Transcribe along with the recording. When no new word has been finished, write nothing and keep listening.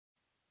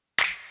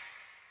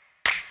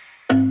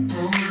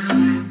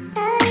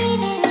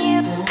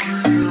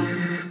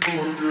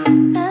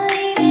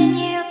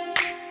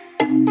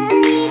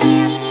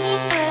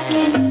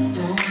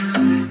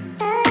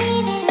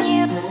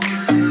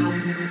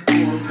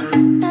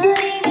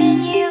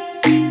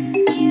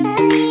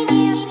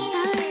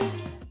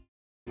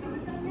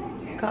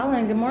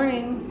calling. Good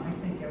morning.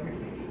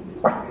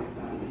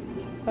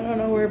 I don't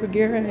know where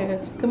Bagheera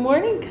is. Good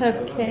morning,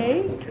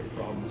 Cupcake.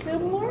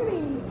 Good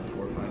morning.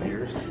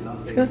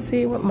 Let's go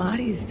see what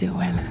Marri's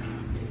doing.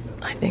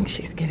 I think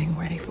she's getting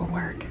ready for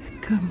work.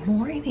 Good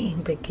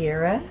morning,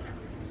 Bagheera.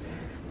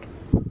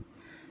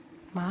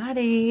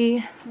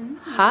 Marri.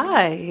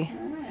 Hi.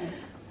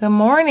 Good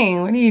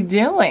morning. What are you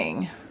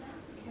doing?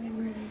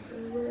 Getting ready for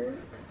work.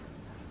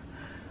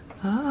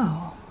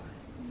 Oh.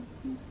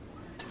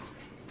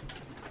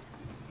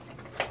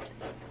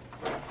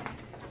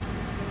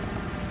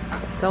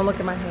 Don't look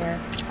at my hair.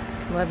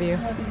 Love you.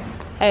 Love you.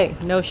 Hey,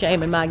 no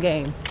shame in my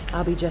game.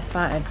 I'll be just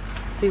fine.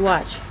 See,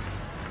 watch.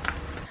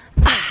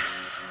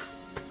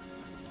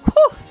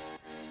 Whew.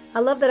 I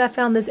love that I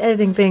found this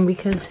editing thing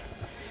because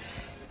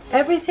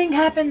everything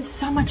happens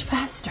so much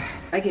faster.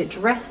 I get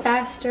dressed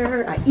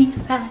faster, I eat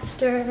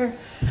faster,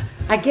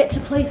 I get to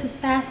places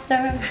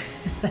faster.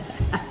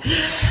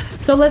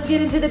 So let's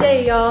get into the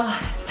day, y'all.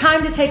 It's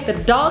time to take the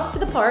dogs to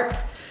the park,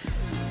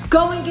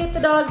 go and get the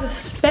dogs a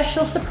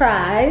special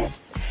surprise,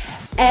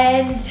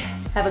 and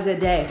have a good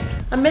day.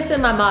 I'm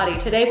missing my Marri.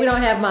 Today we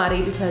don't have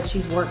Marri because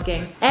she's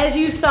working. As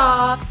you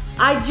saw,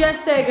 I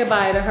just said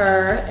goodbye to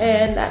her,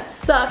 and that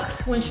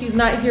sucks when she's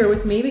not here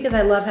with me because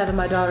I love having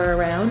my daughter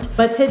around.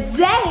 But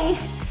today,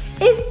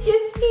 it's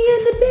just me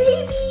and the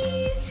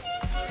babies.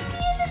 It's just me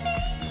and the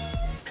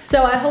babies.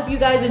 So I hope you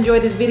guys enjoy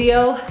this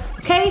video,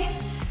 okay?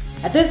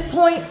 At this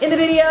point in the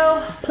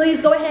video, please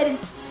go ahead and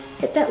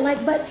hit that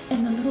like button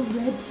and the little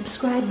red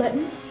subscribe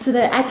button so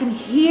that I can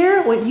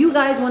hear what you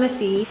guys want to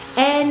see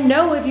and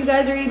know if you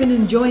guys are even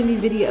enjoying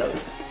these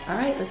videos. All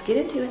right, let's get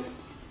into it.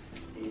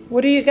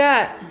 What do you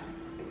got?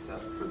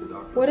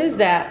 What is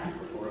that?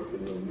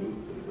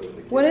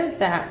 What is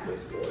that?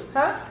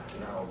 Huh?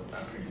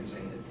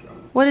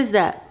 What is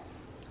that?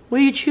 What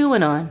are you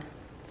chewing on?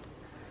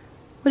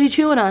 What are you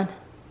chewing on?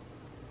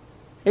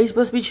 Are you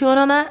supposed to be chewing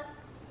on that?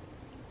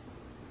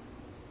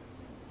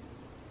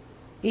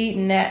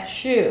 Eating that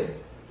shoe.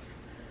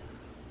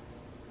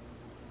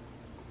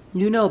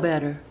 You know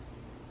better.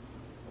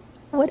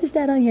 What is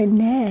that on your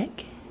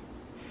neck?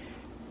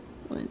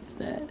 What's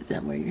that? Is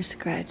that where you're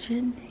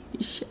scratching?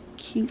 You're so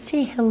cute.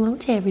 Say hello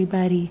to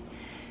everybody.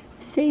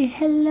 Say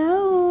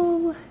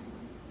hello.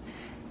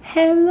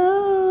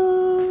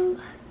 Hello.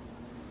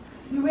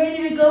 You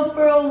ready to go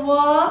for a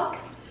walk?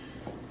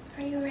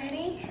 Are you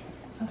ready?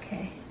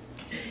 Okay.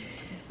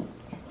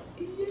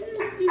 Yes, you're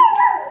so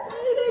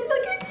excited.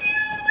 Look at you.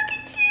 Look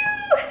at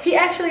you. He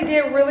actually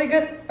did really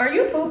good. Are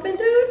you pooping,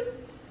 dude?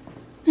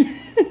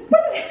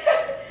 What is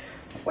that?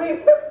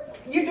 Wait,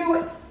 you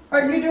doing?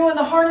 Are you doing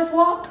the hardest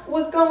walk?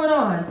 What's going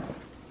on?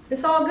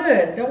 It's all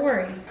good. Don't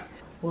worry.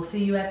 We'll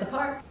see you at the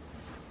park.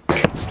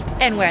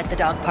 And we're at the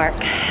dog park.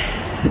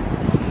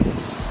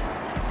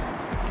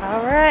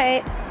 All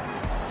right.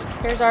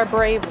 Here's our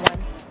brave one.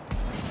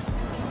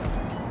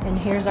 And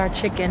here's our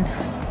chicken.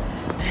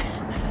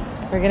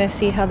 We're gonna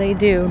see how they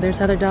do. There's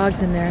other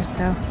dogs in there,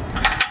 so.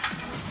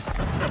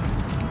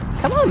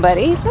 Come on,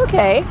 buddy. It's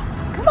okay.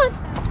 Come on.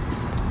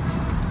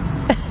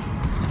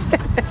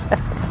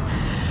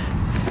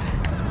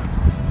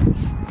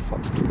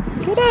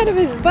 Get out of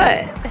his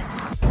butt.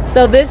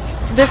 So this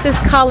is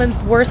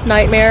Colin's worst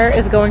nightmare,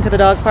 is going to the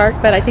dog park,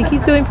 but I think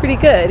he's doing pretty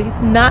good. He's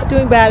not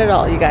doing bad at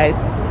all, you guys.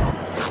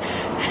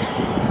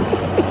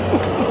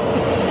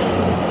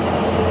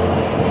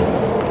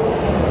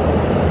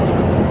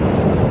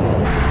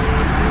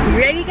 You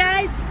ready,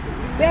 guys?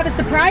 We have a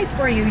surprise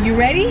for you. You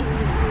ready?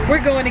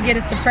 We're going to get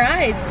a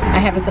surprise. I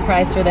have a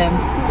surprise for them.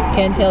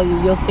 Can't tell you,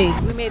 you'll see.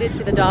 We made it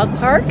to the dog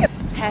park.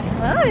 Have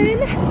fun.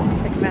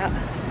 Check them out.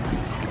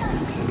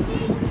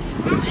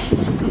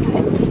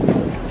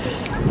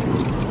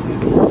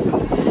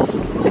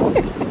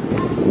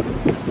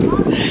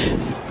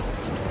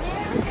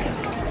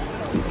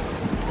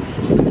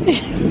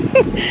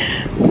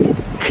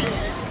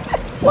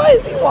 Why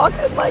is he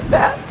walking like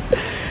that?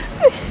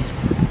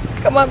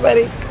 Come on,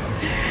 buddy.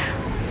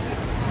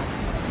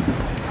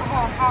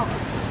 Oh, how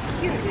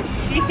cute is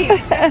she?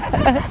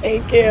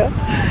 Thank you.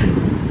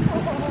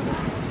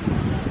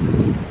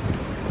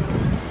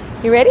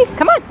 You ready?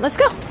 Come on, let's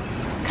go.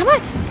 Come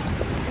on.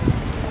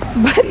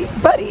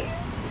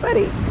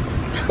 Buddy.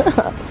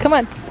 Stop. Come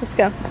on, let's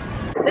go.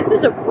 This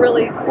is a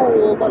really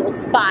cool little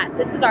spot.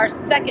 This is our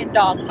second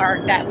dog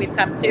park that we've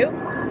come to.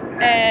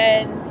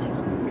 And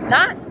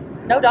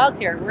no dogs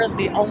here. We're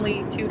the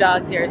only 2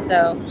 dogs here,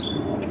 so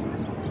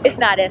it's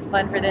not as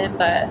fun for them,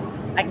 but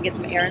I can get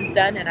some errands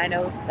done, and I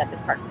know that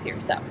this park is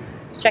here, so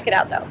check it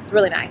out though. It's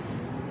really nice.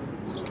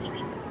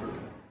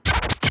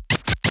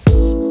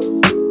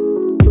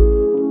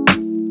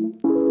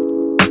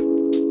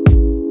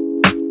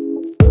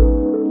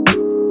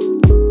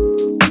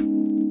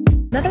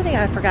 Another thing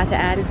I forgot to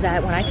add is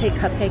that when I take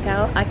Cupcake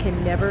out, I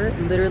can never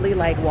literally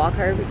like walk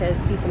her because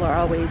people are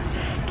always,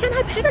 can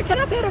I pet her? Can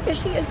I pet her? Because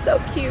she is so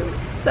cute.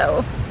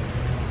 So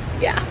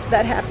yeah,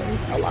 that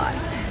happens a lot.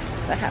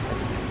 That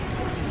happens.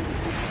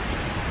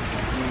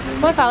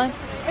 Come on, Colin.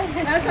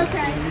 That's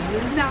okay.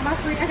 Not my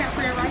friend. I got a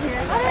friend right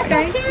here. Oh,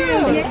 thank you.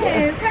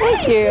 Yes.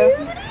 Thank you.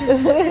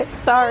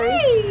 Sorry.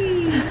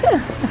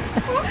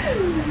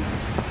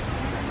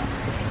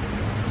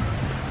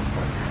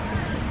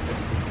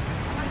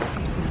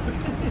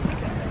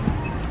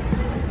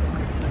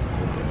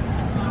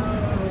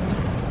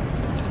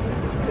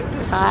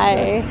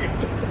 Hi.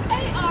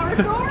 They are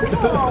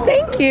adorable.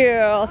 Thank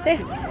you. Say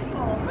Look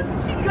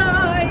at you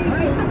guys.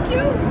 You're so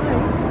cute.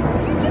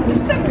 You just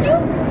are so cute.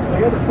 I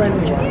got a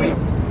friendly one.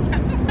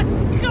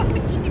 God,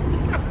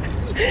 she's so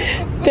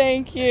cute.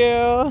 thank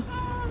you.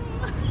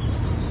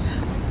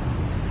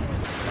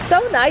 So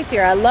nice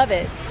here. I love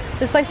it.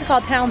 This place is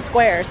called Town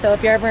Square. So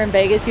if you're ever in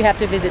Vegas, you have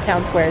to visit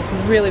Town Square. It's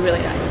really, really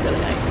nice. Really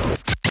nice.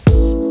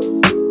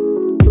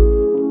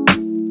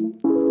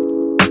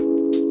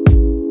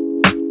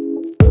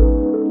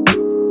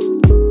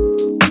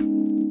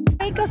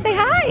 Go say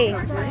hi.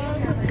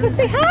 Go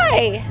say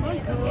hi.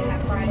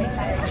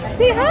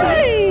 Say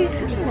hi.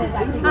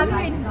 How do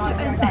they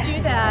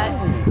do that?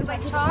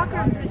 Like chalk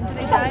or do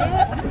they dye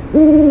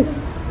it?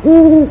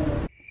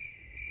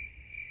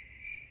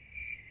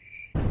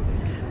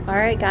 All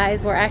right,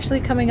 guys, we're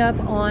actually coming up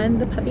on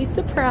the puppy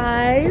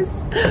surprise.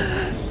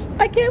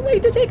 I can't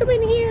wait to take them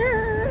in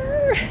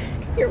here.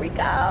 Here we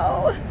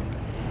go.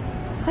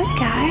 Look,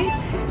 guys.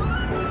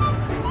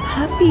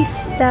 Puppy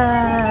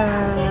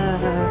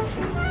stuff.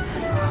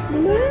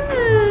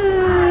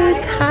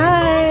 Look,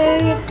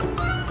 hi.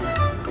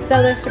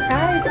 So their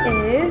surprise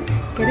is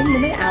getting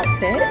them an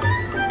outfit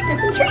and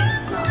some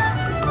treats.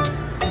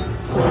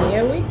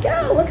 Here we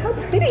go. Look how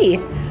pretty.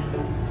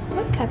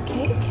 Look,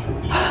 Cupcake.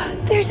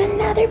 There's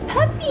another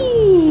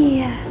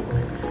puppy.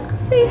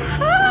 Say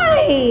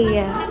hi.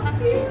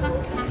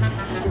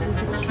 This is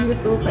the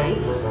cutest little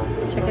place.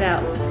 Check it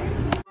out.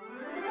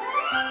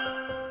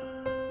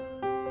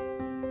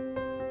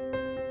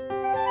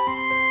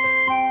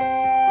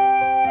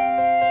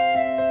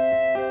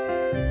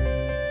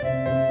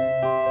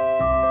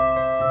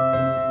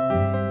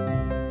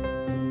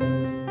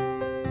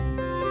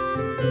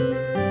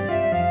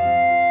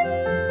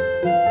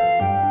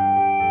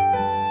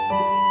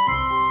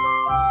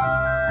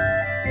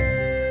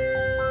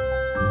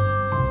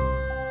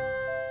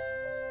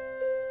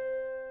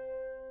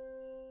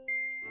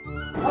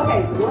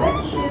 Okay, what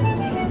should we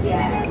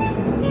get?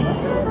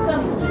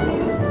 Some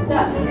cute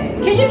stuff.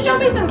 Can you show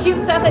me some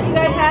cute stuff that you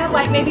guys have?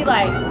 Like maybe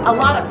like a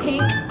lot of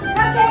pink.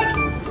 Cupcake?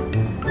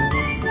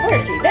 Where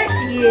is she? There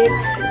she is.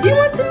 Do you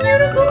want some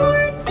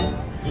unicorns?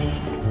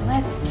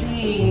 Let's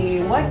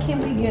see. What can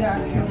we get our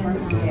hands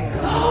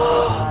on?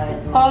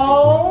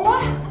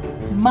 Oh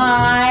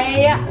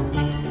my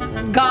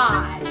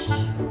gosh.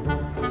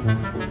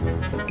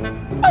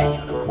 A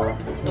unicorn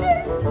PJ.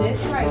 This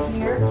right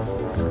here.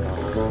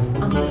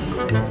 I'm looking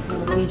for this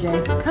little PJ.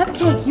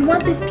 Cupcake, you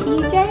want this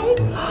PJ?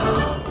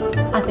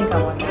 I think I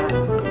want that.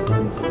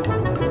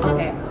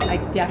 Okay, I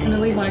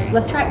definitely want it.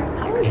 Let's try it.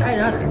 How do we try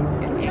it on her?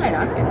 Can we try it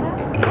on her?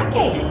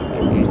 Cupcake!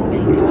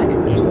 Thank God.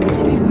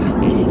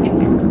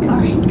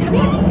 Alright, come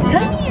here.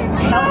 Come here.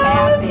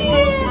 Come here.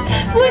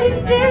 What is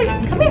this?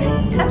 Come here.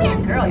 Come here,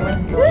 girl. You want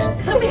to see this?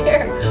 Come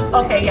here.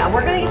 Okay, yeah,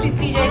 we're gonna get these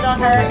PJs on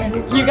her, and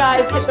you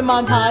guys hit the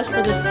montage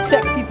for the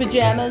sexy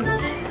pajamas.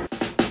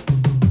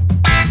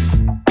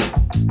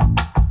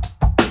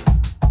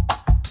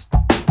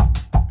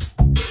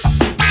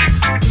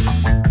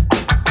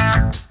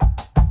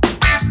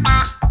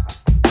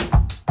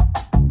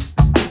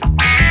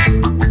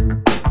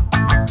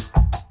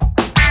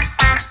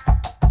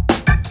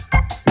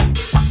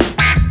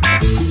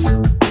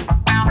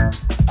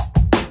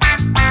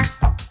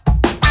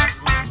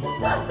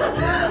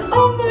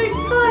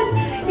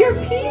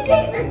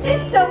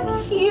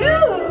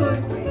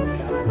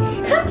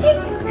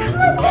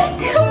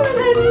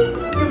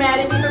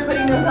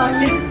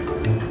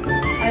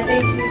 I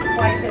think she's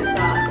quite pissed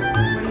off.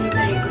 What do you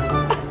think?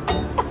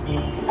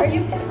 Are you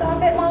pissed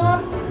off at Mom?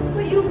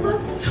 But you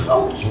look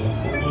so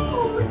cute.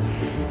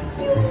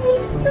 You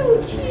look so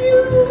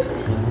cute.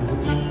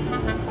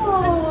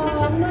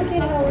 Oh, look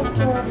at how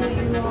adorable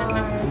you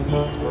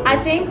are. I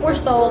think we're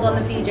sold on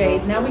the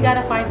PJs. Now we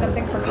gotta find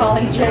something for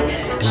Colin J.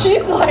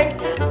 She's like,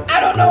 I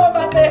don't know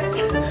about this.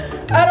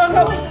 I don't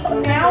know.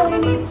 Now we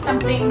need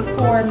something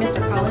for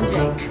Mr. Colin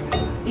J.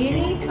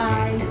 Any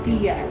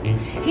ideas?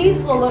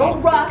 He's a little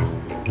rough.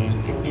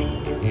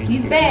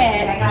 He's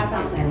bad. I got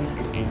something.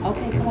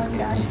 Okay, come on, you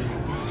guys.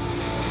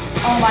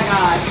 Oh my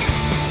God.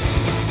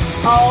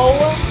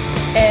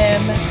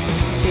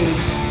 OMG.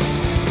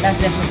 That's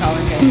definitely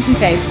Colin J.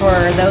 Okay, for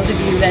those of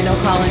you that know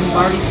Colin, you've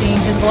already seen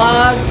his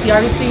vlogs, you've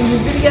already seen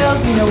his videos,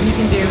 you know what he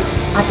can do.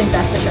 I think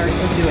that's the shirt.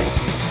 Let's do it.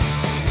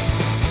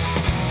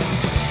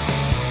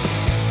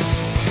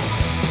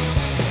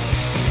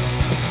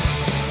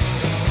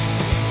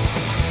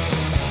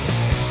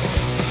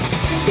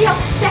 See how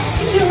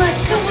sexy you look.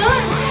 Come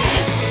on.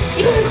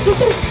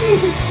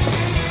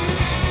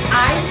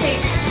 I think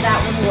that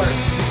one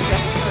works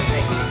just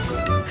perfect.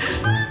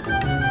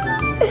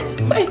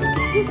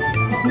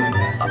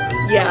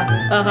 Yeah,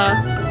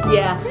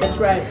 yeah, that's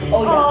right.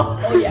 Oh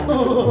yeah, oh yeah,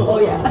 oh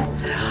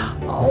yeah.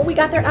 Oh, we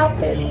got their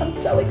outfits. I'm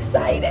so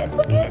excited.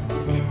 Look at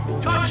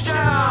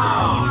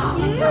Touchdown!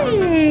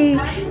 Hey,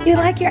 you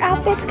like your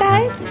outfits,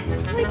 guys?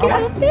 Like your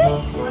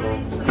outfits?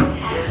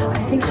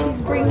 I think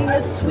she's bringing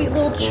us sweet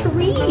little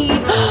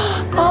treat.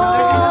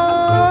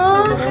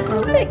 Oh,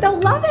 they'll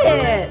love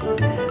it.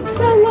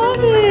 They'll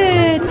love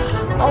it.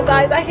 Oh,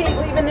 guys, I hate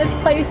leaving this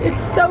place.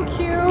 It's so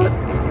cute.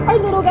 Our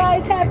little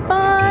guys have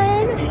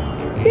fun.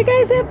 You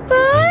guys have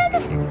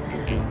fun?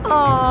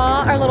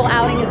 Aw, our little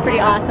outing is pretty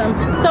awesome.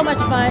 So much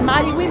fun.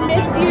 Marri, we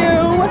miss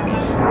you.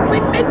 We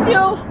miss you.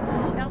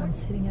 Now we're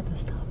sitting at the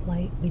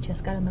stoplight. We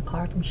just got in the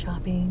car from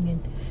shopping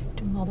and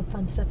doing all the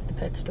fun stuff at the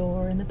pet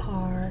store and the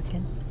park.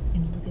 And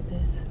look at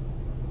this.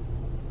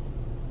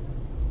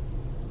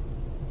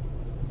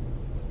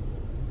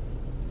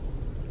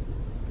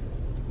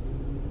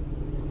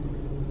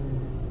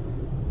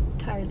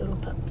 Tired little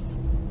pups.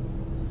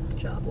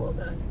 Job well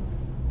done.